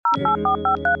And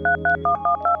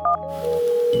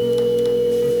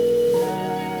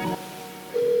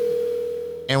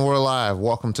we're live.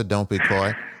 Welcome to Don't Be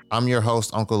Coy. I'm your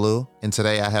host, Uncle Lou, and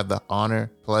today I have the honor,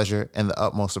 pleasure, and the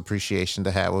utmost appreciation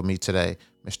to have with me today,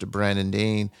 Mr. Brandon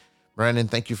Dean. Brandon,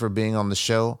 thank you for being on the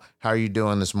show. How are you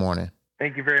doing this morning?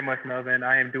 Thank you very much, Melvin.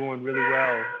 I am doing really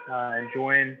well,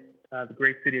 enjoying the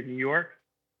great city of New York,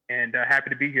 and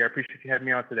happy to be here. I appreciate you having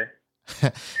me on today.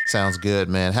 Sounds good,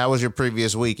 man. How was your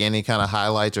previous week? Any kind of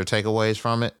highlights or takeaways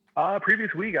from it?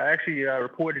 Previous week, I actually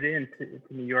reported in to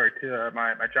New York to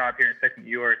my job here in Second New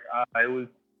York. It was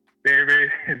very,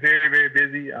 very, very, very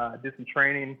busy. Did some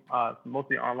training,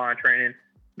 mostly online training.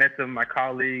 Met some of my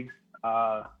colleagues.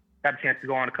 Got a chance to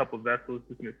go on a couple of vessels,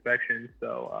 do some inspections.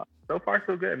 So far,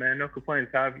 so good, man. No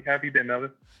complaints. How have you been, Melvin?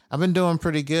 I've been doing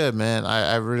pretty good, man.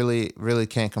 I really, really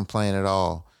can't complain at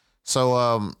all.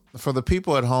 So for the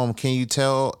people at home, can you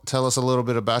tell us a little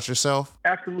bit about yourself?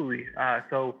 Absolutely.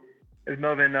 So as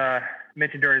Melvin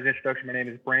mentioned during his introduction, my name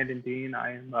is Brandon Dean.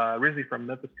 I am originally from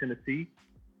Memphis, Tennessee.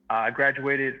 I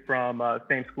graduated from the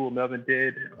same school Melvin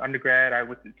did. Undergrad, I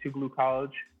went to Tougaloo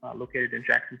College, located in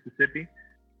Jackson, Mississippi.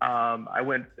 I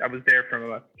was there from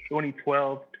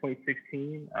 2012 to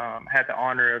 2016. Had the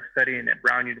honor of studying at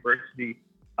Brown University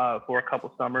for a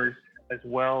couple summers as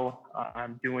well.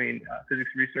 I'm doing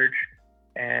physics research,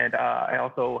 and I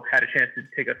also had a chance to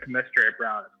take a semester at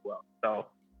Brown as well. So a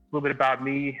little bit about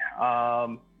me.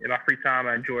 In my free time,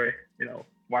 I enjoy,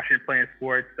 watching and playing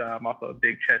sports. I'm also a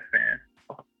big chess fan.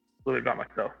 So a little bit about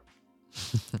myself.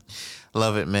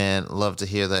 Love it, man. Love to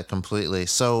hear that completely.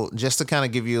 So just to kind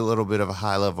of give you a little bit of a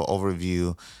high level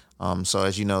overview. So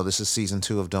as you know, this is season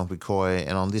 2 of Don't Be Coy.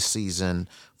 And on this season,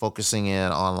 focusing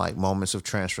in on like moments of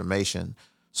transformation.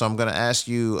 So I'm going to ask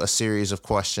you a series of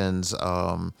questions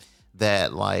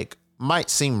that like might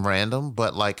seem random,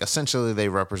 but like essentially they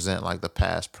represent like the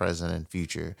past, present, and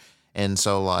future. And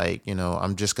so like,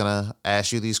 I'm just going to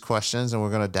ask you these questions and we're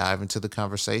going to dive into the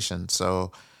conversation.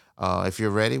 So if you're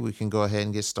ready, we can go ahead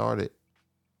and get started.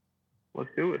 Let's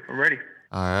do it. I'm ready.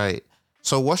 All right.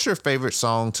 So what's your favorite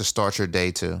song to start your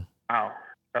day to? Wow.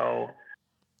 So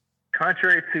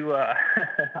contrary to,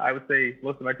 I would say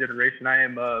most of my generation, I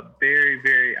am I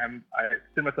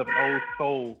consider myself an old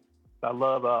soul. So I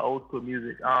love old school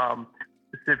music.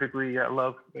 Specifically, I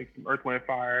love like some Earth, Wind &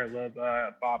 Fire. I love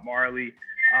Bob Marley.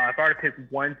 If I were to pick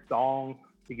one song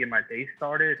to get my day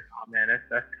started, oh man,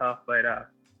 that's tough. But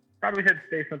probably had to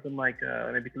say something like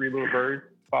maybe Three Little Birds,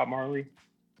 Bob Marley.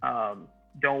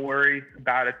 Don't worry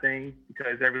about a thing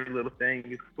because every little thing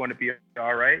is going to be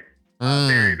all right.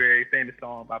 Very, very famous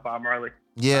song by Bob Marley.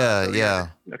 Yeah.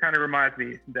 It kind of reminds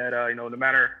me that, no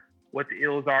matter what the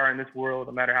ills are in this world,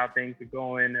 no matter how things are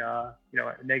going,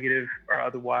 negative or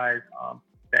otherwise,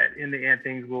 that in the end,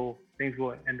 things will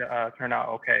turn out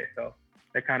okay. So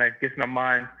that kind of gets my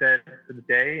mind set for the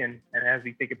day and has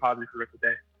me thinking positive for the rest of the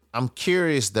day. I'm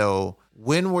curious though,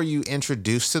 when were you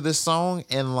introduced to this song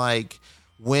and like,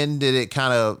 when did it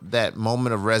kind of, that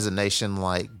moment of resonation,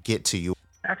 like get to you?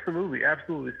 Absolutely.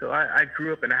 So I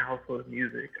grew up in a household of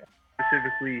music,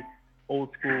 specifically old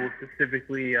school,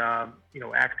 specifically,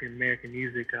 African-American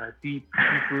music,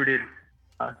 deep-rooted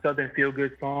Southern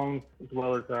feel-good songs, as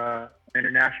well as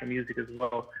international music as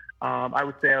well. I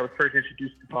would say I was first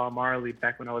introduced to Bob Marley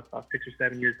back when I was about 6 or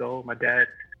 7 years old. My dad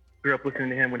grew up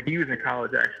listening to him when he was in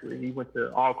college, actually. He went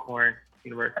to Alcorn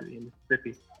University in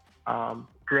Mississippi.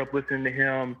 Grew up listening to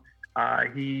him.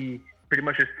 He pretty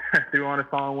much just threw on a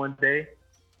song one day.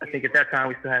 I think at that time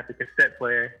we still had the cassette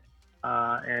player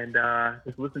and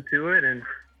just listened to it. And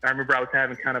I remember I was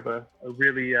having kind of a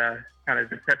really kind of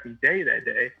depressing day that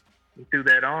day. We threw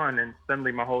that on and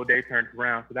suddenly my whole day turned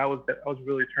around. So that was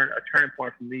really a turning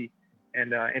point for me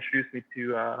and introduced me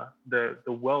to the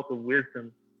wealth of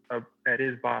wisdom that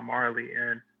is Bob Marley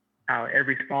and how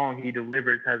every song he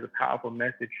delivers has a powerful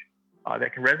message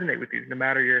that can resonate with you, no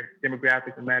matter your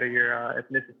demographics, no matter your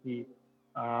ethnicity.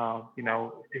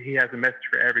 He has a message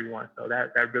for everyone. So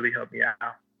that really helped me out.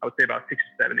 I would say about 6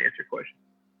 or 7 to answer your question.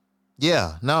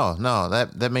 Yeah, no,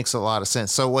 that makes a lot of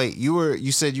sense. So wait,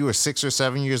 you said you were 6 or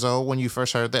 7 years old when you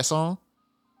first heard that song?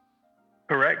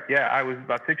 Correct. Yeah, I was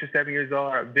about 6 or 7 years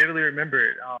old. I vividly remember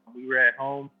it. We were at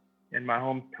home in my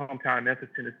hometown in Memphis,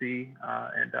 Tennessee.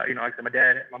 Like I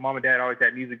said, my mom and dad always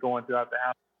had music going throughout the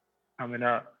house coming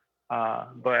up.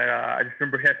 But I just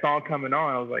remember that song coming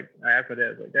on. I asked my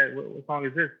dad, Dad, what song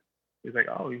is this? He was like,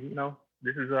 oh,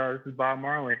 this is Bob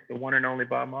Marley, the one and only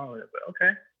Bob Marley. I was like,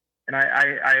 okay. And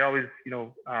I always,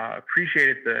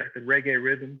 appreciated the reggae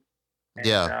rhythm. And,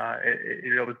 yeah.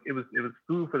 It was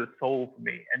food for the soul for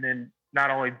me. And then not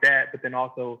only that, but then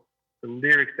also the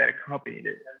lyrics that accompanied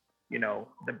it.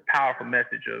 the powerful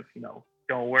message of,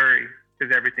 don't worry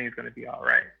because everything's going to be all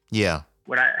right. Yeah.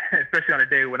 Especially on a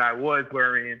day when I was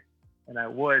worrying and I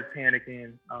was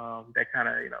panicking, that kind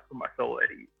of, put my soul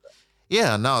at ease.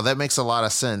 Yeah, no, that makes a lot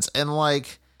of sense. And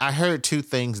like, I heard two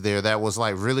things there that was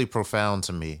like really profound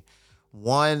to me.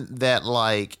 One, that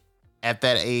like at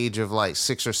that age of like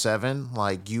 6 or 7,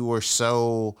 like you were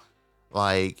so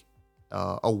like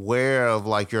aware of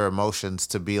like your emotions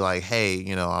to be like, hey,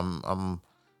 I'm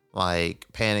like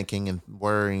panicking and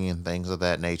worrying and things of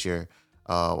that nature,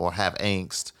 or have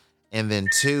angst. And then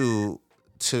two,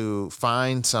 to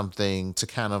find something to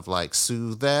kind of like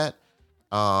soothe that,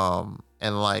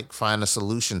 and like find a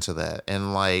solution to that,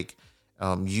 and like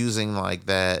using like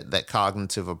that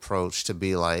cognitive approach to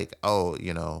be like, oh,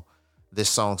 this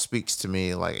song speaks to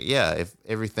me, like, yeah, if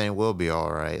everything will be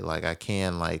all right, like I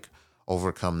can like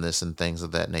overcome this and things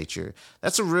of that nature.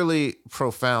 That's a really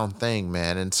profound thing,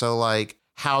 man. And so like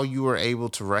how you were able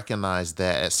to recognize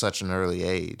that at such an early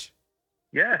age.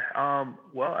 Yeah.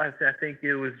 Well, I think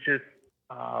it was just,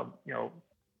 I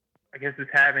guess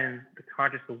just having the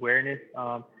conscious awareness.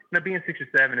 Being 6 or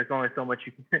 7, there's only so much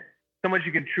you can, so much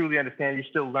you can truly understand. You're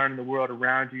still learning the world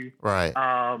around you. Right.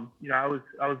 I was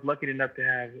lucky enough to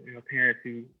have parents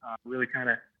who really kind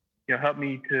of helped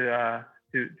me to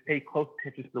pay close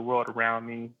attention to the world around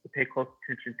me, to pay close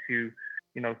attention to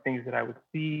things that I would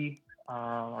see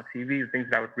on TV, the things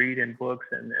that I would read in books,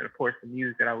 and of course the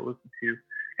music that I would listen to,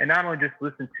 and not only just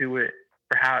listen to it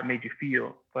for how it made you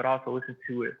feel, but also listen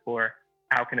to it for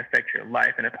how it can affect your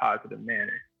life in a positive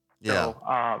manner. Yeah.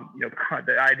 So,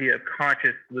 the idea of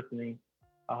conscious listening,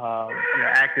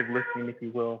 active listening, if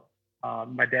you will.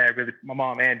 My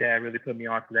mom and dad really put me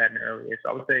onto that in the early age.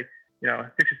 So I would say, 6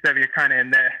 or 7, you're kind of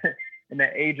in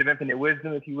that age of infinite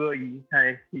wisdom, if you will. You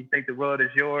think the world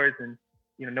is yours, and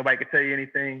nobody can tell you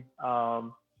anything.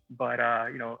 But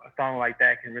a song like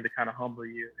that can really kind of humble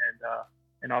you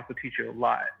and also teach you a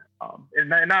lot. And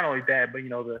not only that, but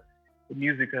the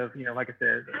music of like I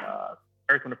said,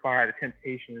 Earth, Wind & Fire, the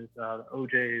Temptations, the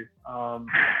OJs,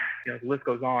 the list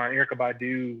goes on. Erykah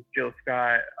Badu, Jill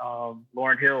Scott,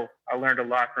 Lauryn Hill. I learned a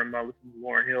lot from listening to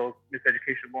Lauryn Hill,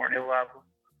 Miseducation of Lauryn Hill album.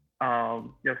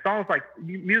 Songs like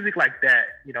music like that,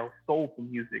 soulful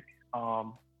music,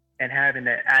 and having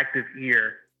that active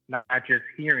ear, not just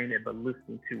hearing it but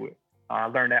listening to it. I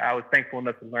learned that. I was thankful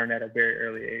enough to learn that at a very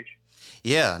early age.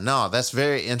 Yeah, no, that's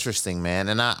very interesting, man.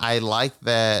 And I like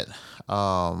that,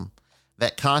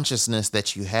 that consciousness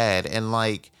that you had. And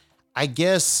like, I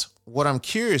guess what I'm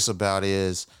curious about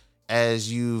is,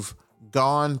 as you've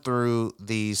gone through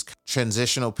these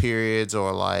transitional periods,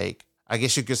 or like, I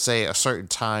guess you could say a certain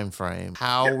time frame,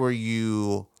 how were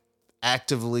you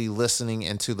actively listening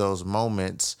into those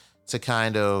moments to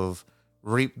kind of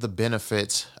reap the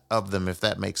benefits of them, if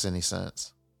that makes any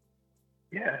sense?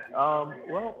 Yeah.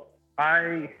 Well,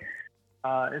 in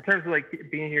terms of like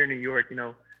being here in New York,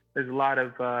 there's a lot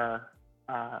of, to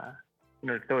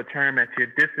throw a term at you,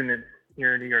 dissonance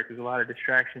here in New York. There's a lot of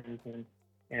distractions and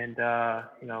it's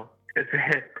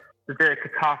a very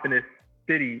cacophonous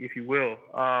city, if you will.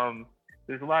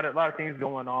 There's a lot of things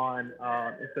going on,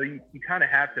 and so you kind of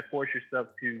have to force yourself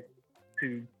to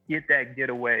get that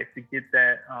getaway, to get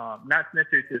that, not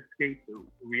necessarily to escape the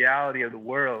reality of the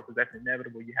world, because that's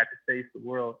inevitable. You have to face the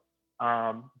world,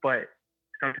 but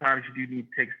sometimes you do need to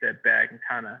take a step back and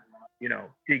kind of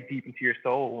dig deep into your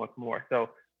soul once more. So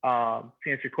to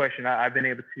answer your question, I've been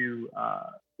able to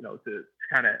to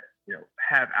kind of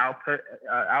have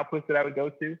outputs that I would go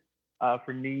to.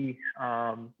 For me,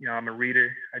 I'm a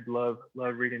reader. I love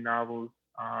reading novels.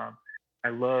 I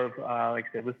love, like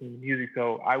I said, listening to music.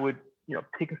 So I would,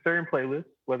 pick a certain playlist,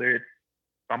 whether it's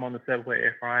if I'm on the subway,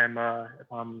 if I'm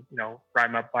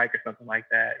riding my bike or something like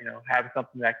that. Have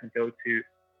something that I can go to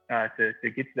get to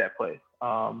that place.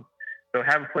 So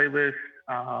have a playlist.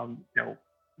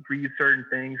 Read certain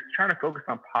things. Trying to focus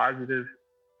on positive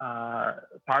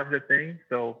things.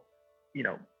 So,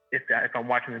 if I'm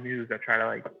watching the news, I try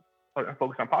to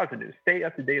focus on positive. Stay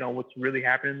up to date on what's really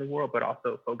happening in the world, but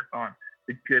also focus on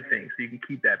the good things so you can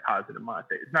keep that positive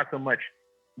mindset. It's not so much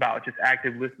about just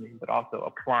active listening, but also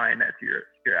applying that to your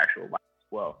actual life as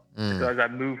well. So as I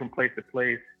move from place to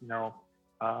place, I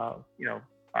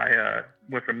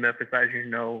went from Memphis, as you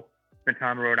know, spent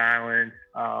time in Rhode Island,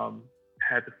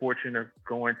 had the fortune of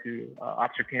going to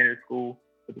Officer Candidate School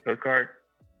with the Coast Guard.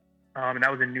 And that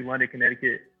was in New London,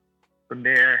 Connecticut. From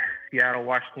there, Seattle,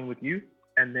 Washington with you.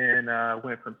 And then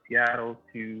went from Seattle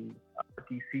to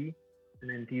DC, and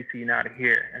then DC now to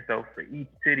here. And so for each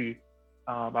city,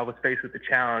 I was faced with the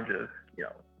challenge of,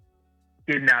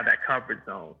 getting out of that comfort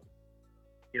zone,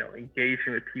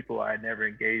 engaging with people I had never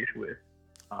engaged with,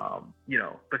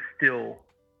 but still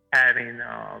having,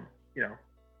 you know,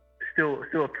 still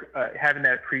having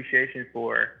that appreciation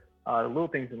for the little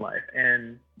things in life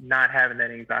and not having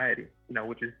that anxiety,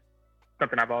 which is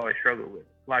something I've always struggled with.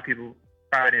 A lot of people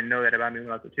probably didn't know that about me when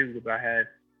I was a kid, but I had,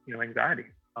 anxiety.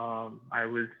 I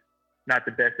was not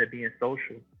the best at being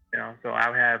social, so I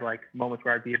would have like moments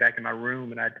where I'd be back in my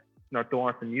room and I'd, throw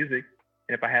on some music.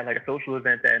 And if I had like a social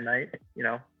event that night,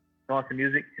 throw on some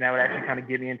music, and that would actually kind of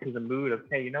get me into the mood of,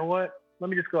 hey, you know what? Let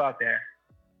me just go out there.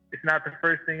 It's not the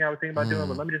first thing I was thinking about doing,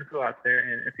 but let me just go out there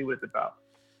and see what it's about.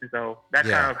 And so that's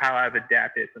kind of how I've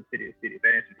adapted from city to city. If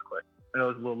that answers the question. I know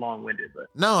it's a little long-winded, but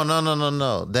no.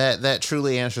 That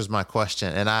truly answers my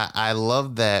question, and I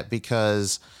love that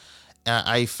because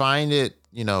I find it,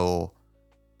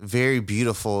 very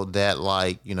beautiful that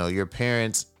like, your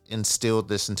parents instilled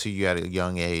this into you at a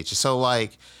young age. So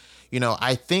like,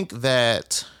 I think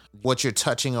that what you're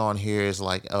touching on here is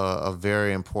like a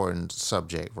very important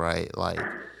subject, right? Like,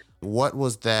 what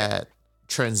was that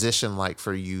transition like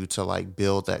for you to like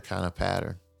build that kind of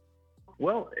pattern?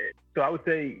 Well, so I would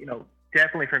say,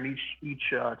 definitely from each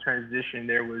transition,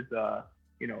 there was, a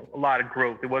lot of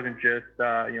growth. It wasn't just,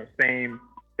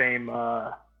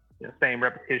 same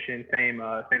repetition, same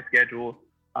schedule.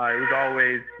 It was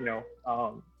always,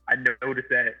 I noticed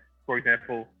that, for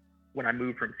example, when I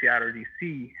moved from Seattle to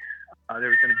DC, there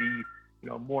was going to be,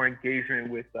 more engagement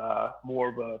with more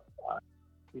of a,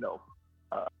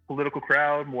 political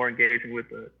crowd, more engagement with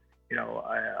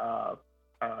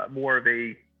more of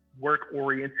a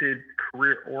work-oriented,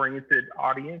 career-oriented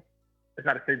audience. That's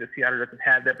not to say that Seattle doesn't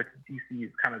have that, but DC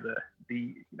is kind of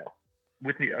the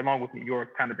along with New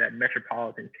York, kind of that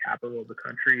metropolitan capital of the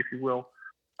country, if you will.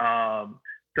 I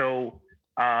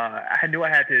knew I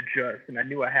had to adjust, and I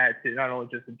knew I had to not only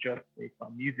just adjust based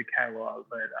on music catalog,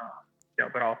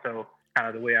 but also kind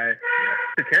of the way I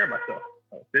took care of myself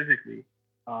physically.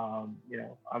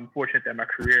 I'm fortunate that my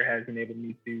career has enabled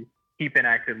me to keep an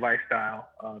active lifestyle,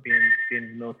 being in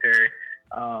the military.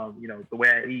 The way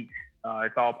I eat,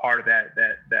 it's all part of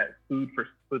that food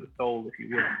for the soul, if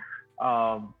you will.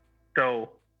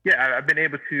 I've been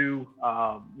able to,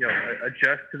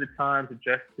 adjust to the times,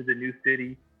 adjust to the new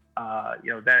city.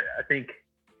 That I think,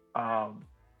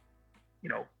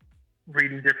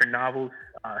 reading different novels,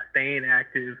 staying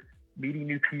active, meeting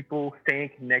new people, staying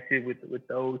connected with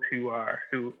those who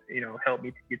helped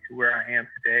me to get to where I am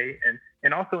today,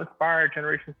 and also inspire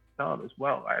generations to come as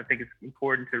well. I think it's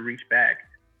important to reach back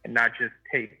and not just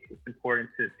take. It's important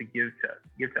to give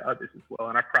to others as well,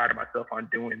 and I pride myself on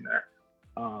doing that.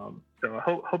 So I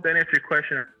hope that answers your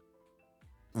question.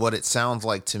 What it sounds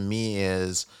like to me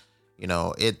is,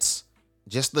 it's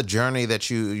just the journey that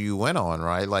you went on,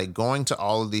 right? Like going to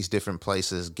all of these different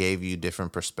places gave you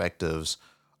different perspectives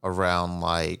around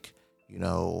like,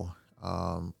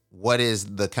 what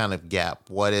is the kind of gap?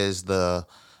 What is the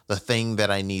thing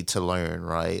that I need to learn,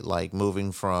 right? Like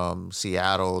moving from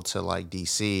Seattle to like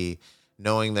DC,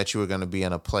 knowing that you were going to be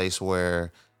in a place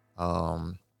where,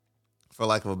 for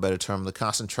lack of a better term, the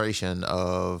concentration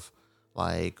of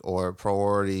like, or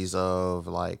priorities of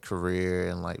like career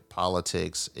and like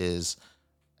politics there's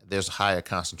a higher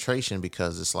concentration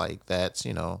because it's like, that's,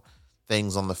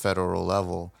 things on the federal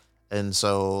level. And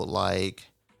so like,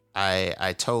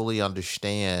 I totally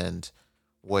understand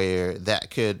where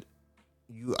that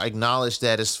you acknowledge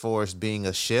that as far as being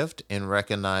a shift and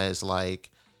recognize like,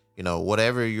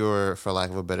 whatever your, for lack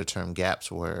of a better term, gaps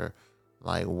were,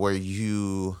 like where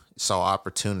you saw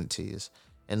opportunities.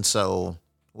 And so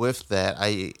with that,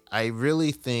 I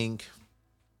really think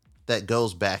that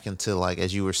goes back into like,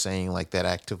 as you were saying, like that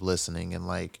active listening and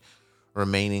like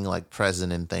remaining like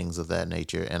present in things of that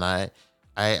nature. And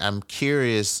I'm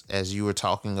curious, as you were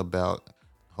talking about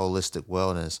holistic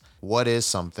wellness, what is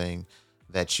something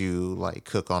that you like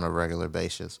cook on a regular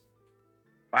basis?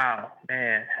 Wow,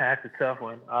 man, that's a tough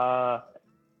one.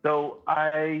 So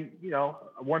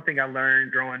one thing I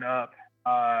learned growing up,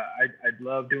 I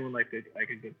love doing like a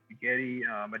good spaghetti.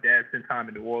 My dad spent time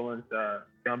in New Orleans.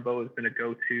 Gumbo has been a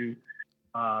go-to.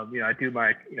 I do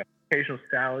my occasional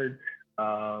salads.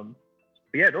 Those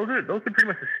are pretty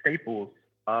much the staples.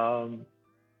 I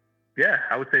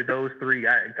would say those three.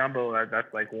 Gumbo,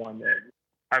 that's like one that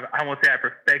I won't say I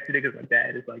perfected it because my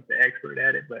dad is like the expert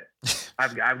at it, but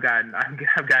I've gotten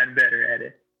better at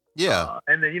it. Yeah.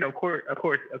 And then of course,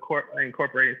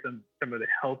 incorporating some of the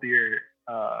healthier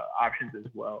options as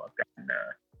well. I've gotten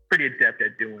pretty adept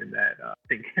at doing that.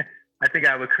 I think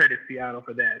I would credit Seattle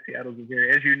for that. Seattle's a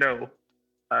very, as you know,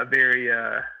 very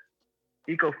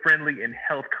eco-friendly and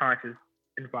health-conscious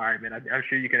environment. I'm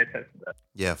sure you can attest to that.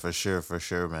 Yeah, for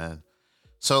sure, man.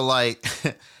 So like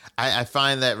I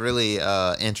find that really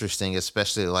interesting,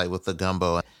 especially like with the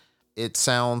gumbo. It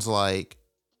sounds like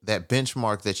that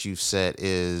benchmark that you've set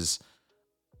is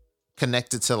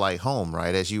connected to like home,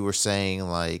 right? As you were saying,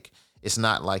 like it's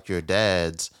not like your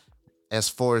dad's as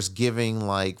far as giving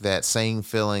like that same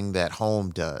feeling that home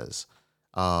does.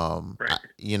 Right.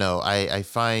 I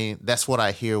find that's what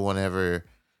I hear whenever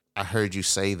I heard you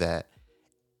say that.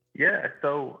 Yeah.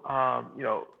 So,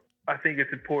 I think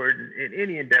it's important in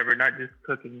any endeavor, not just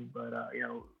cooking, but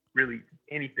really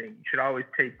anything. You should always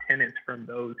take tenets from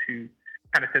those who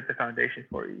kind of set the foundation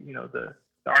for you. The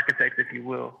architects, if you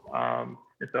will. And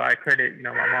so I credit,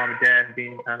 my mom and dad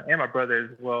being and my brother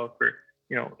as well for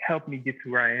helping me get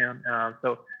to where I am.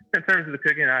 So in terms of the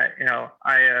cooking, I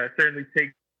certainly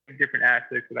take different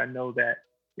aspects, but I know that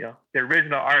the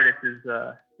original artist is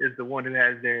the one who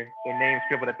has their name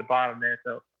scribbled at the bottom there.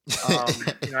 So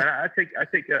and I take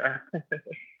but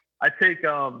I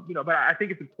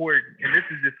think it's important, and this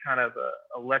is just kind of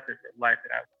a lesson for life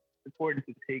that it's important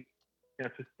to take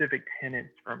specific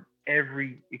tenets from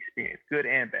every experience, good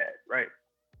and bad, right?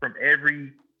 From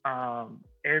every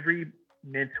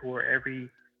mentor, every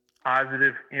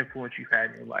positive influence you've had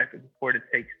in your life. It's important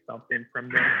to take something from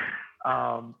them,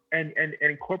 and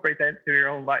incorporate that into your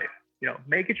own life.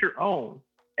 Make it your own,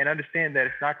 and understand that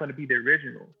it's not going to be the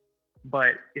original,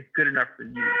 but it's good enough for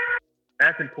you.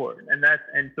 That's important, and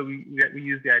so we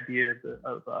use the idea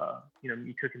of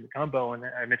me cooking the gumbo, and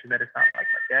I mentioned that it's not like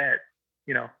my dad.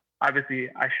 Obviously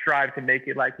I strive to make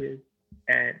it like his,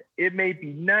 and it may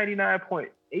be 99.8%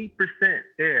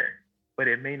 there, but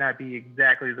it may not be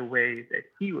exactly the way that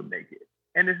he would make it,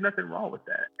 and there's nothing wrong with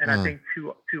that. And I think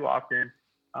too often,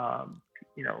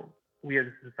 we as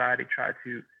a society try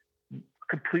to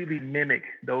completely mimic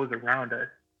those around us.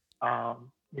 I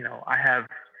have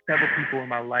several people in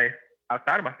my life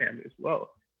outside of my family as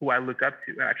well who I look up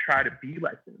to, and I try to be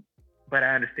like them. But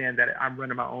I understand that I'm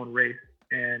running my own race,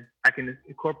 and I can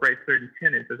incorporate certain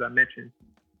tenets, as I mentioned,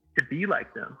 to be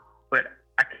like them. But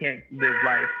I can't live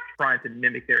life trying to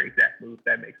mimic their exact moves. If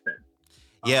that makes sense.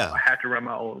 Yeah. I have to run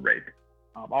my own race.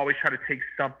 Always try to take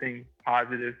something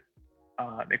positive,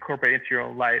 incorporate into your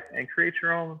own life, and create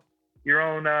your own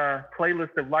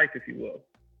playlist of life, if you will.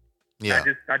 Yeah.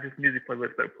 Not just music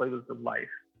playlist, but a playlist of life.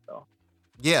 So.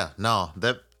 Yeah, no,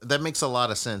 that makes a lot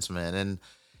of sense, man. And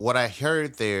what I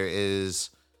heard there is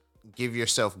give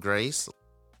yourself grace.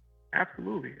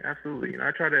 Absolutely. I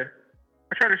try to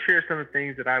share some of the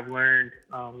things that I've learned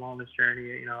along this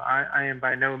journey. I am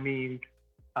by no means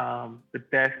the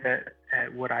best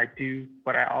at what I do,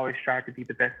 but I always strive to be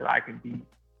the best that I can be,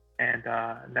 and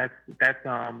that's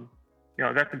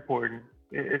important.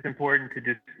 It's important to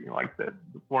just like I said,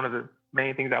 one of the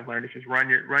main things I've learned is just run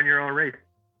your own race,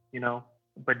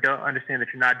 but don't understand that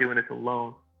you're not doing this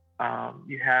alone.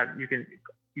 You can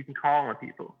call on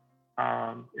people.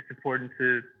 It's important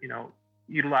to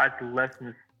utilize the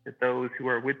lessons that those who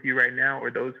are with you right now or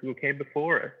those who came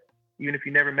before us, even if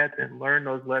you never met them, learn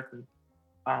those lessons,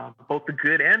 both the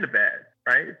good and the bad,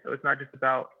 right? So it's not just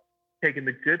about taking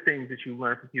the good things that you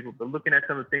learn from people, but looking at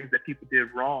some of the things that people did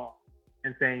wrong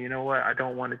and saying, you know what, I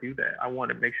don't want to do that. I want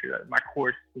to make sure that my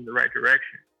course is in the right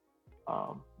direction,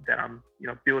 that I'm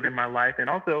building my life, and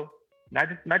also not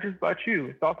just about you.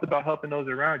 It's also about helping those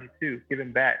around you too,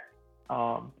 giving back.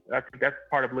 That's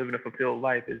part of living a fulfilled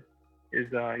life is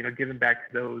giving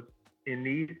back to those in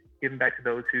need, giving back to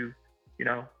those who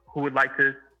would like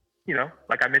to,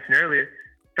 like I mentioned earlier,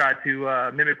 try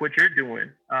to mimic what you're doing,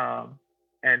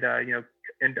 and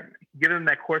give them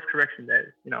that course correction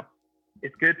that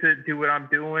it's good to do what I'm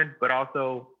doing, but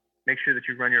also make sure that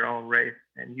you run your own race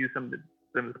and use some of the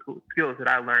skills that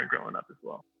I learned growing up as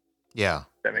well. Yeah,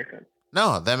 that makes sense.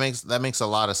 No, that makes a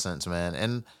lot of sense, man.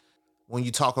 And when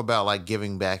you talk about like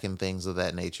giving back and things of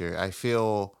that nature, I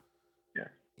feel,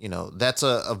 that's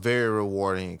a very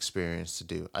rewarding experience to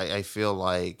do. I feel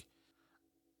like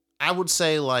I would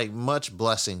say like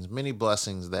many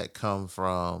blessings that come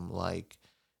from like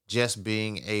just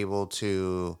being able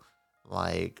to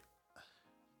like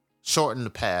shorten the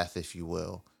path, if you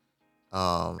will.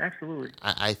 Absolutely.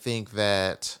 I think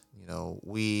that,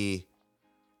 we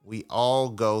all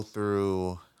go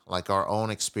through like our own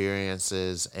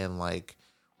experiences, and like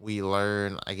we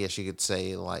learn, I guess you could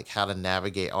say, like how to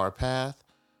navigate our path,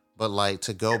 but like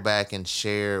to go back and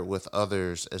share with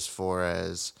others as far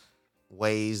as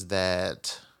ways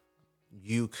that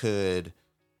you could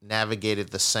navigate it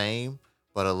the same,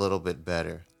 but a little bit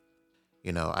better.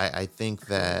 I think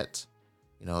that,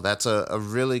 that's a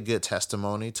really good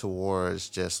testimony towards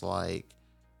just like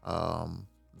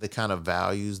the kind of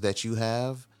values that you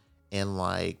have, and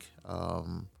like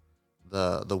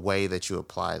the way that you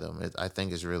apply them. I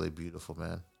think is really beautiful,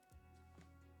 man.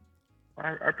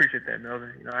 I appreciate that,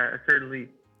 Melvin. I certainly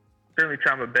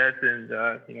try my best, and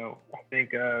I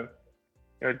think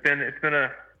it's been an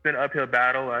uphill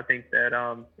battle. I think that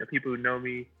people who know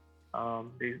me,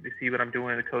 they see what I'm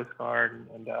doing in the Coast Guard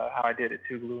and how I did at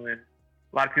Tougaloo, and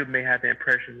a lot of people may have the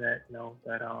impression that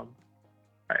that I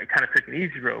kind of took an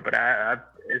easy road, but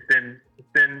it's been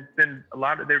a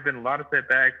lot of there've been a lot of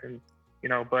setbacks, and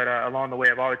but along the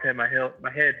way I've always had my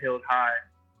head held high,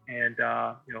 and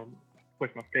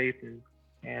push my faith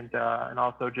and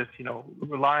also just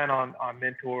relying on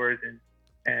mentors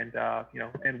and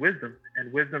wisdom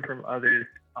from others.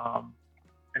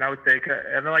 And I would say,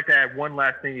 and I'd like to add one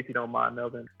last thing, if you don't mind,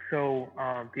 Melvin. So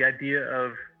the idea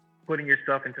of putting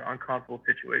yourself into uncomfortable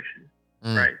situations,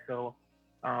 right? So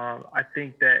I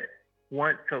think that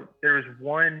there was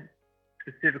one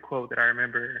specific quote that I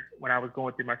remember when I was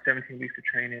going through my 17 weeks of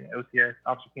training at OCS,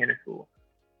 Officer Candidate School.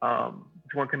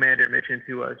 This one commander mentioned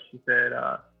to us, she said,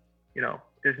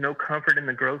 there's no comfort in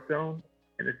the growth zone,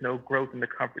 and there's no growth in the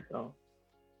comfort zone.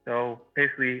 So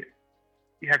basically,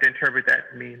 you have to interpret that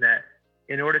to mean that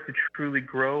in order to truly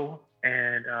grow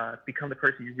and become the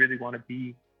person you really want to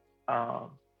be, down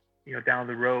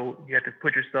the road, you have to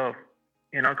put yourself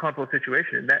in uncomfortable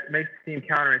situations. That may seem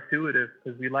counterintuitive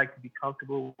because we like to be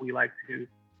comfortable. We like to,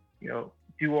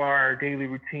 do our daily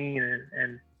routine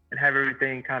and have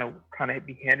everything kind of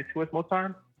be handed to us most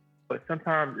times. But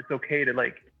sometimes it's okay to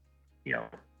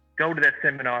go to that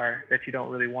seminar that you don't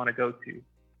really want to go to,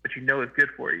 but is good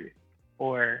for you.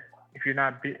 Or if you're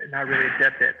not really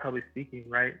adept at public speaking,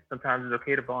 right? Sometimes it's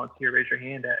okay to volunteer, raise your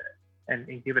hand at it, and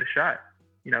give it a shot,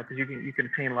 because you can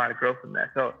attain a lot of growth from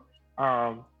that. So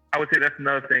I would say that's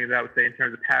another thing that I would say in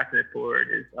terms of passing it forward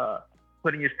is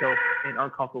putting yourself in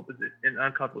uncomfortable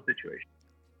situations.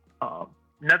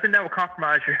 Nothing that will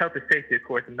compromise your health and safety, of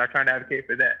course. I'm not trying to advocate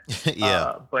for that.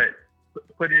 Yeah. But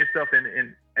putting yourself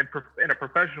in a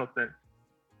professional sense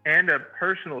and a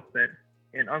personal sense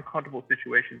in uncomfortable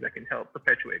situations that can help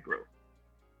perpetuate growth.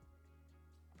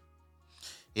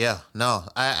 Yeah, no,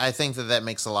 I think that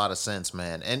makes a lot of sense,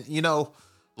 man. And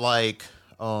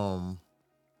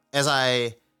as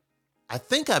I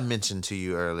think I mentioned to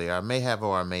you earlier, I may have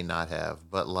or I may not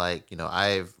have, but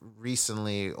I've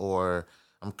recently or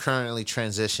I'm currently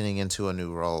transitioning into a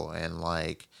new role, and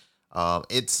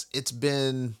it's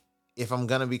been, if I'm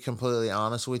gonna be completely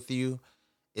honest with you,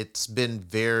 it's been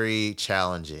very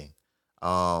challenging.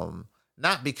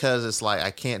 Not because it's I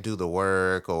can't do the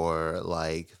work or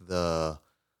the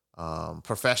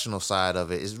professional side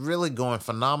of it is really going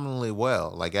phenomenally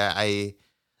well.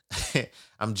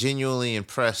 I'm genuinely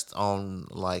impressed on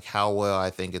how well I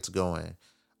think it's going.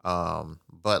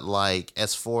 But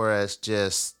as far as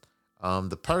just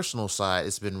the personal side,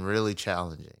 it's been really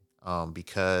challenging.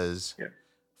 Because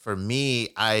for me,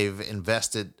 I've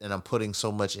invested and I'm putting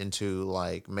so much into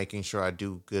making sure I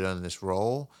do good on this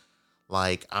role.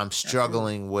 I'm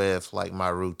struggling with my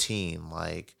routine.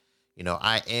 I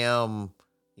am,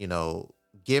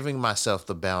 giving myself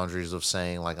the boundaries of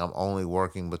saying I'm only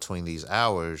working between these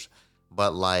hours,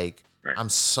 but Right. I'm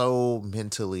so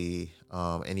mentally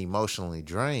and emotionally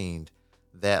drained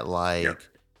that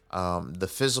the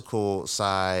physical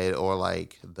side or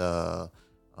the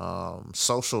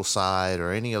social side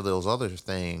or any of those other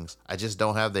things, I just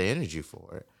don't have the energy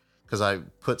for it because I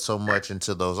put so much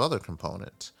into those other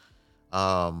components.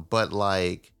 But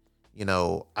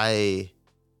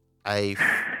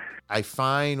I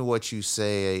find what you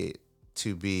say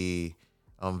to be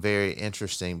very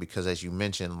interesting because, as you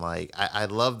mentioned, I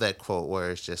love that quote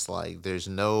where it's just there's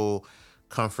no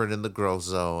comfort in the growth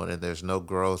zone and there's no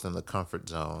growth in the comfort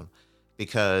zone,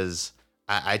 because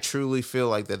I truly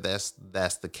feel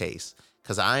that's the case,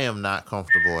 because I am not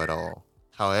comfortable at all.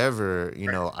 However,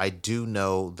 I do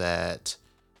know that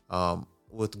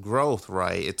with growth,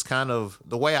 right, it's kind of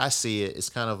the way I see it. It's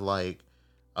kind of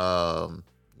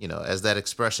as that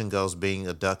expression goes, being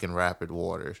a duck in rapid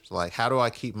water. How do I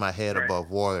keep my head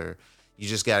above water? You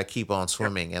just got to keep on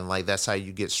swimming. And that's how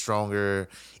you get stronger.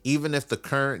 Even if the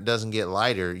current doesn't get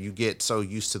lighter, you get so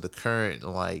used to the current,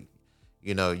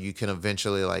 you can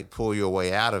eventually pull your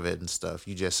way out of it and stuff.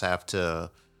 You just have to,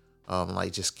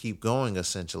 just keep going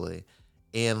essentially.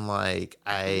 And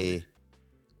I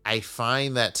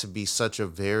find that to be such a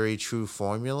very true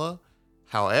formula.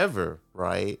 However,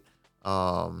 right,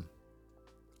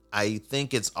 I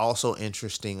think it's also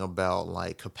interesting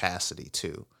about capacity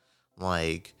too.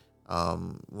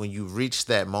 When you reach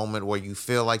that moment where you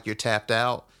feel like you're tapped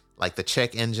out, the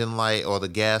check engine light or the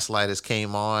gas light has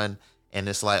came on, and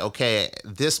it's okay,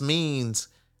 this means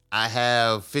I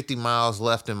have 50 miles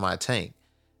left in my tank.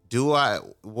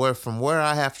 where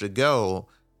I have to go,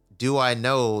 do I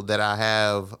know that I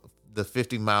have the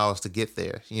 50 miles to get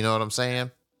there? You know what I'm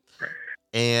saying?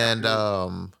 And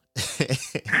Absolutely.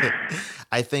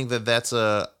 I think that that's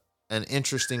an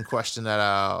interesting question that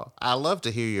I love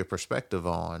to hear your perspective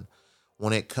on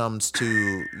when it comes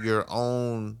to your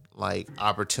own like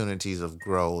opportunities of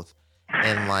growth,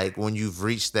 and like when you've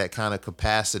reached that kind of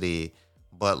capacity,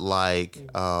 but like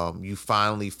you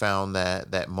finally found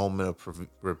that moment of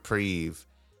reprieve.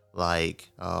 Like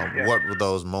Yeah, what were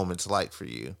those moments like for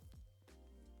you?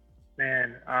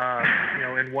 man.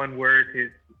 In one word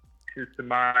to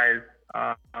surmise,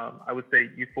 I would say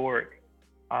euphoric.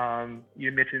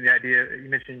 You mentioned the idea. You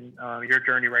mentioned your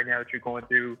journey right now that you're going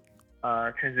through,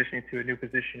 transitioning to a new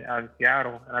position out in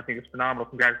Seattle, and I think it's phenomenal.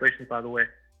 Congratulations, by the way.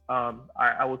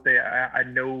 I will say I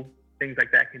know things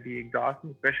like that can be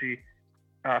exhausting, especially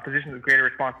positions of greater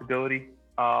responsibility.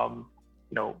 You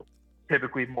know,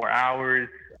 typically more hours,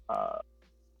 uh,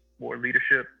 more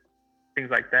leadership, things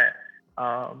like that.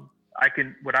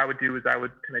 What I would do is I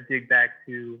would kind of dig back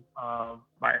to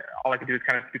my, all I could do is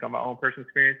kind of speak on my own personal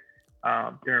experience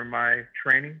during my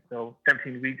training. So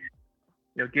 17 weeks,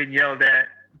 getting yelled at,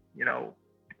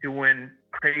 doing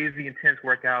crazy intense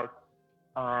workouts,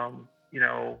 um, you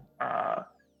know, uh,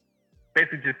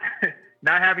 basically just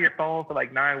not having your phone for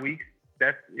like 9 weeks.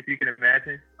 That's, if you can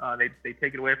imagine, they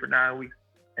take it away for 9 weeks.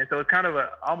 And so it's kind of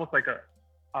almost like a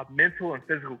mental and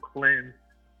physical cleanse.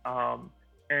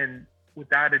 And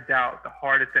without a doubt, the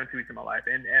hardest 17 weeks of my life.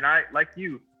 And I, like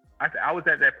you, I was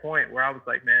at that point where I was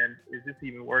like, man, is this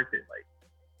even worth it? Like,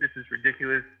 this is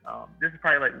ridiculous. This is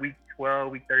probably like week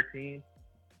 12, week 13.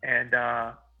 And,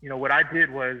 what I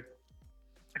did was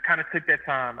I kind of took that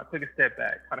time. I took a step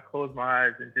back, kind of closed my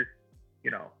eyes and just,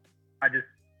 I just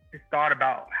thought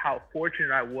about how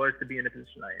fortunate I was to be in the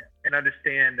position I am and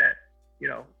understand that,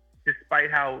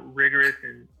 despite how rigorous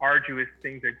and arduous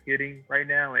things are getting right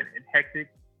now and hectic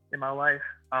in my life,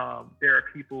 there are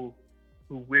people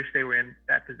who wish they were in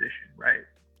that position, right?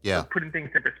 So Yeah. putting things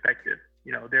in perspective,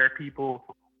 there are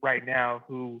people right now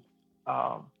who,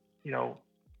 you know,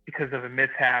 because of a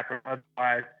mishap or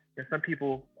otherwise, and some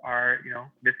people are,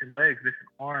 missing legs, missing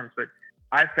arms, but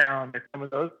I found that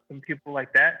some people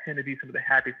like that tend to be some of the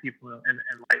happiest people in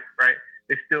life, right?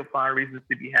 They still find reasons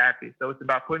to be happy. So it's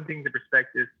about putting things in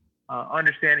perspective,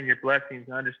 understanding your blessings,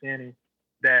 understanding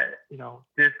that,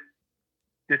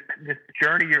 this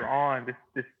journey you're on,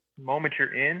 this moment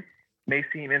you're in, may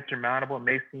seem insurmountable, it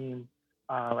may seem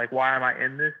like, why am I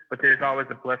in this? But there's always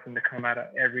a blessing to come out of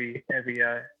every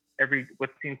what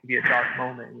seems to be a dark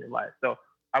moment in your life. So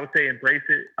I would say embrace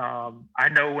it. I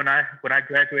know when I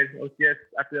graduated from OCS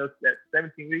after that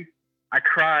 17 weeks, I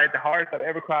cried the hardest I've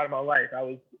ever cried in my life.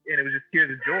 And it was just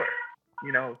tears of joy,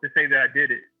 to say that I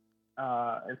did it.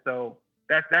 And so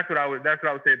that's what I would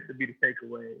say to be the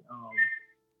takeaway.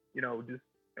 Just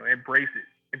embrace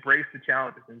it, embrace the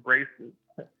challenges, embrace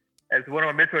it. As one of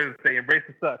my mentors would say, embrace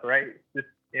the suck, right? Just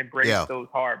embrace Yeah. those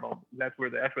hard moments. That's where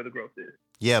the growth is.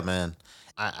 Yeah, man.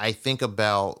 I think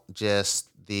about just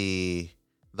the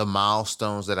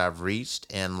milestones that I've reached,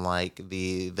 and like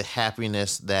the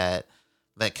happiness that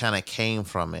kind of came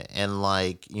from it. And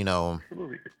like,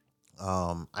 Absolutely.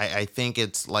 I think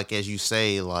it's like, as you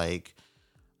say, like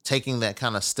taking that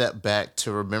kind of step back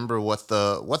to remember what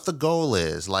the goal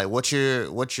is, like what you're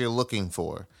looking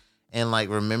for, and like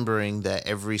remembering that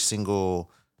every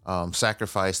single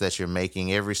sacrifice that you're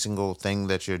making, every single thing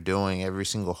that you're doing, every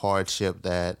single hardship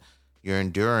that you're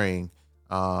enduring,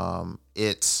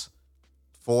 it's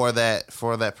for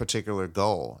that particular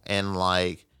goal. And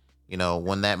like,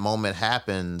 when that moment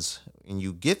happens and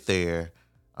you get there,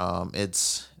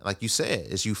 it's like you said,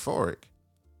 it's euphoric.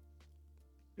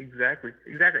 Exactly.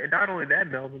 Exactly. And not only that,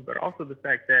 Melvin, but also the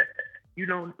fact that you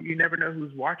never know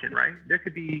who's watching, right? There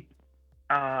could be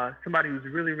somebody who's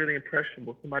really, really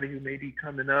impressionable, somebody who may be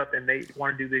coming up and they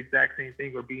want to do the exact same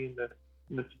thing or be in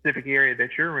the specific area that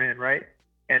you're in, right?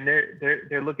 And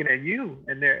they're looking at you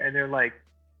and they're like,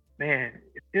 man,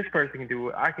 if this person can do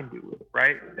it, I can do it,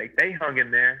 right? Like, they hung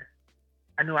in there.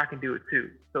 I know I can do it too.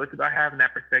 So it's about having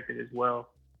that perspective as well.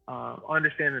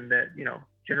 Understanding that,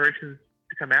 generations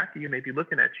to come after you may be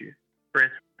looking at you for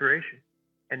inspiration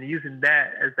and using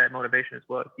that as that motivation as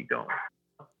well to keep going.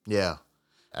 Yeah.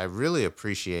 I really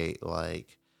appreciate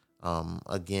like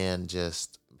again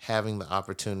just having the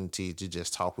opportunity to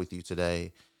just talk with you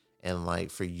today, and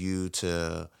like for you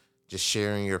to just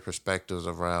sharing your perspectives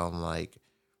around like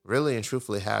really and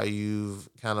truthfully how you've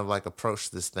kind of like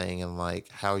approached this thing, and like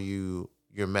how your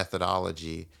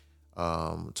methodology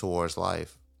towards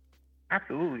life.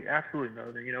 Absolutely. Absolutely,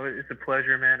 Melvin. It's a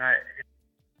pleasure, man. I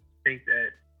think that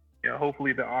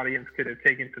hopefully the audience could have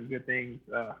taken some good things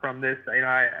from this.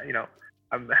 I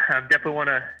definitely want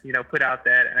to, put out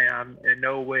that I'm in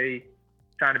no way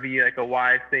trying to be like a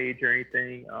wise sage or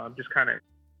anything. Just kind of,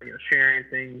 sharing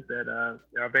things that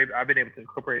I've been able to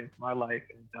incorporate into my life,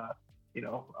 and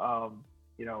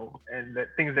and that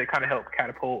things that kind of help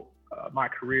catapult my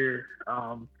career.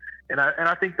 And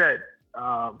I think that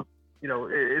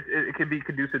it can be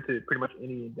conducive to pretty much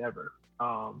any endeavor.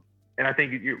 And I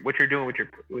think what you're doing with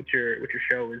your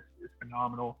show is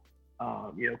phenomenal.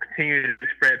 Continue to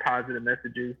spread positive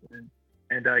messages and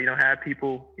have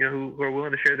people who are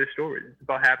willing to share their stories. It's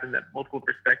about having that multiple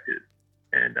perspectives,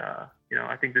 and I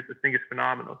think this thing is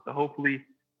phenomenal. So hopefully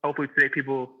today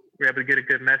people were able to get a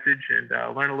good message and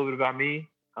learn a little bit about me,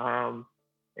 and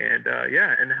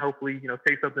hopefully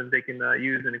take something they can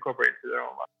use and incorporate into their own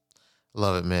life.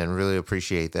 Love it, man. Really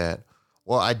appreciate that.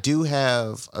 Well, I do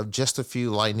have just a few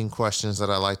lightning questions that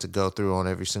I like to go through on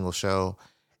every single show.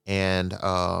 And,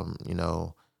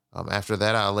 after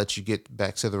that, I'll let you get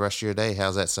back to the rest of your day.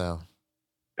 How's that sound?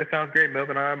 That sounds great,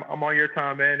 Melvin. I'm on your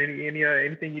time, man.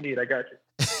 Anything you need, I got you.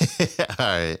 All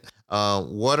right.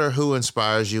 What or who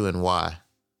inspires you and why?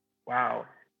 Wow.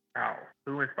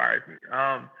 Who inspires me?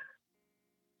 I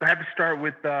have to start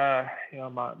with, my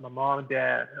mom and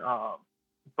dad.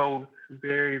 Both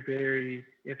very, very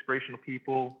inspirational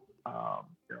people.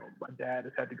 My dad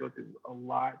has had to go through a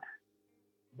lot.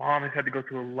 Mom has had to go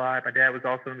through a lot. My dad was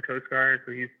also in the Coast Guard,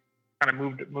 so he's kind of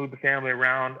moved the family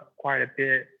around quite a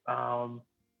bit.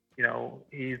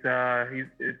 He's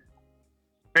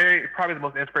very probably the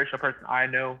most inspirational person I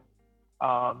know.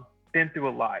 Been through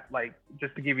a lot. Like,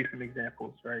 just to give you some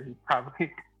examples, right? He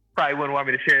probably wouldn't want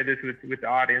me to share this with the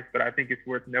audience, but I think it's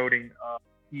worth noting.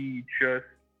 He just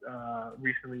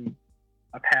recently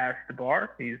passed the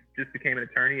bar. He's just became an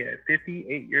attorney at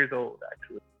 58 years old,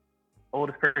 actually.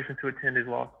 Oldest person to attend his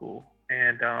law school.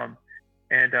 And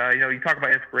you talk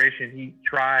about inspiration. He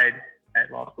tried at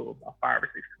law school about 5 or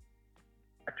 6 times.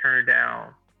 I turned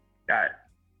down, got,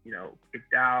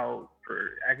 kicked out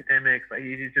for academics. Like,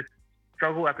 he just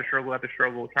struggle after struggle after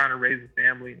struggle, trying to raise his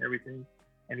family and everything.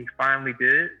 And he finally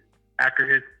did it after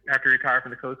he retired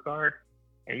from the Coast Guard.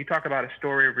 And you talk about a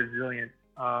story of resilience.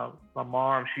 My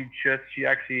mom, she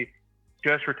actually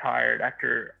just retired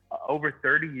after over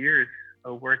 30 years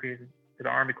of working for the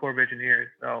Army Corps of Engineers.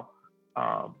 So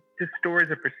just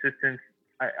stories of persistence.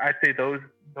 I'd say those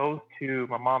two,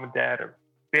 my mom and dad, are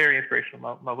very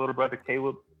inspirational. My little brother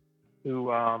Caleb,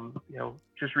 who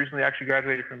just recently actually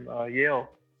graduated from Yale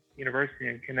University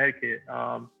in Connecticut. There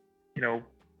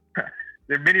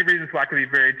are many reasons why I could be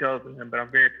very jealous of him, but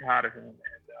I'm very proud of him, and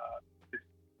just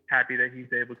happy that he's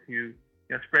able to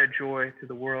spread joy to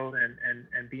the world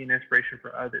and be an inspiration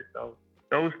for others. So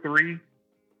those three,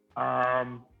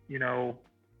 and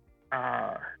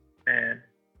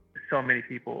so many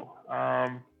people.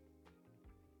 I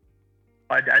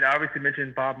obviously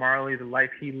mentioned Bob Marley, the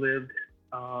life he lived,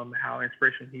 how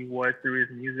inspirational he was through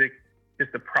his music.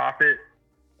 Just a prophet,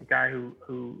 a guy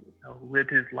who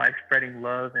lived his life spreading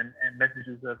love and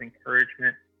messages of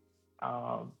encouragement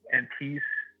and peace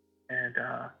and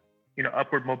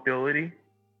upward mobility.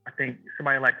 I think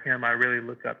somebody like him I really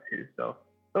look up to. So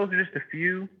those are just a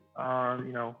few.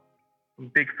 I'm a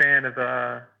big fan of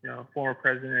former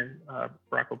President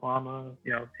Barack Obama.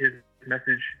 His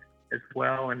message as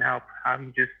well, and how he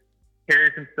just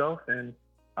carries himself, and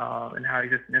how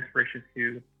he's just an inspiration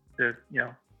to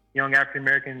young African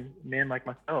American men like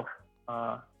myself,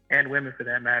 and women for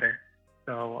that matter.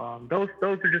 So those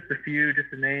are just a few,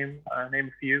 just to name a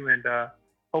few, and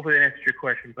hopefully that answers your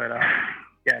question. But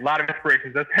yeah, a lot of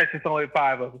inspirations. That's just only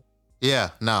 5 of them. Yeah,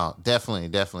 no,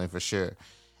 definitely for sure.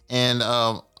 And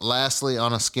lastly,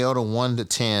 on a scale to 1 to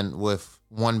 10, with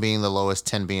 1 being the lowest,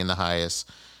 10 being the highest,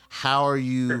 how are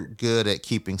you good at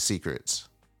keeping secrets?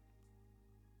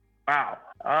 Wow.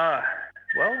 Well,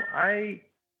 I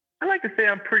like to say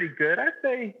I'm pretty good. I'd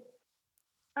say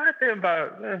I'm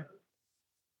about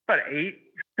 8.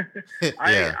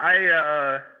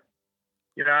 Yeah.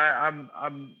 I'm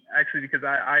actually, because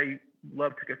I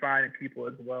love to confide in people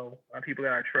as well, people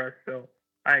that I trust. So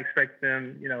I expect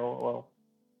them, well,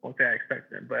 I won't say I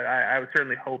expect them, but I would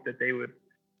certainly hope that they would,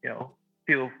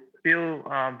 feel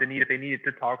the need, if they needed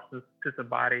to talk to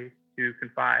somebody to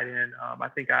confide in. I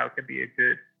think I could be a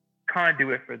good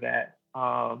conduit for that.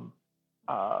 I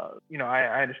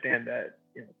understand that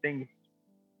things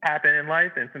happen in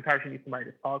life, and sometimes you need somebody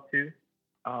to talk to.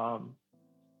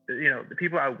 The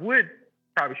people I would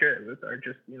probably share it with are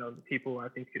just the people I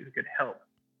think who could help.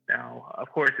 Now,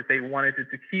 of course, if they wanted to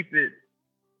keep it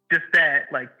just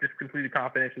that, like, just completely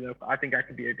confidential, I think I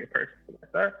could be a good person for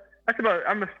that. That's about.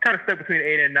 I'm kind of stuck between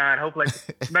 8 and 9. Hopefully,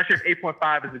 I'm not sure if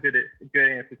 8.5 is a good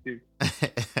answer too.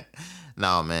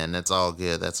 No, man, that's all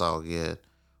good. That's all good.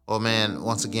 Well, man,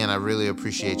 once again, I really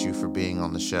appreciate you for being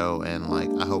on the show, and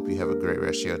I hope you have a great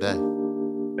rest of your day.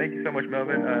 Thank you so much,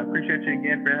 Melvin. Appreciate you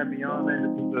again for having me on,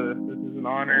 man. This is an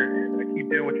honor, and keep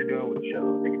doing what you're doing with the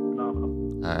show. I think it's phenomenal.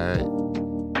 All right.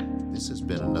 This has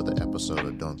been another episode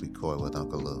of Don't Be Coy with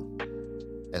Uncle Lou.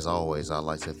 As always, I'd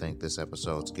like to thank this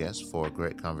episode's guest for a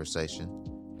great conversation,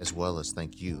 as well as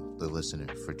thank you, the listener,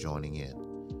 for joining in.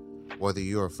 Whether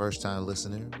you're a first-time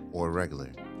listener or a regular,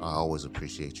 I always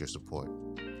appreciate your support.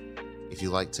 If you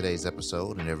like today's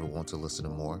episode and ever want to listen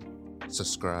to more,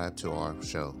 subscribe to our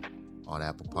show on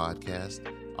Apple Podcasts,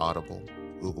 Audible,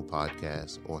 Google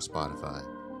Podcasts, or Spotify.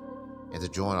 And to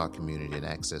join our community and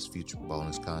access future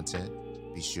bonus content,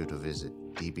 be sure to visit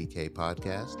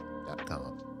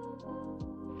dbkpodcast.com.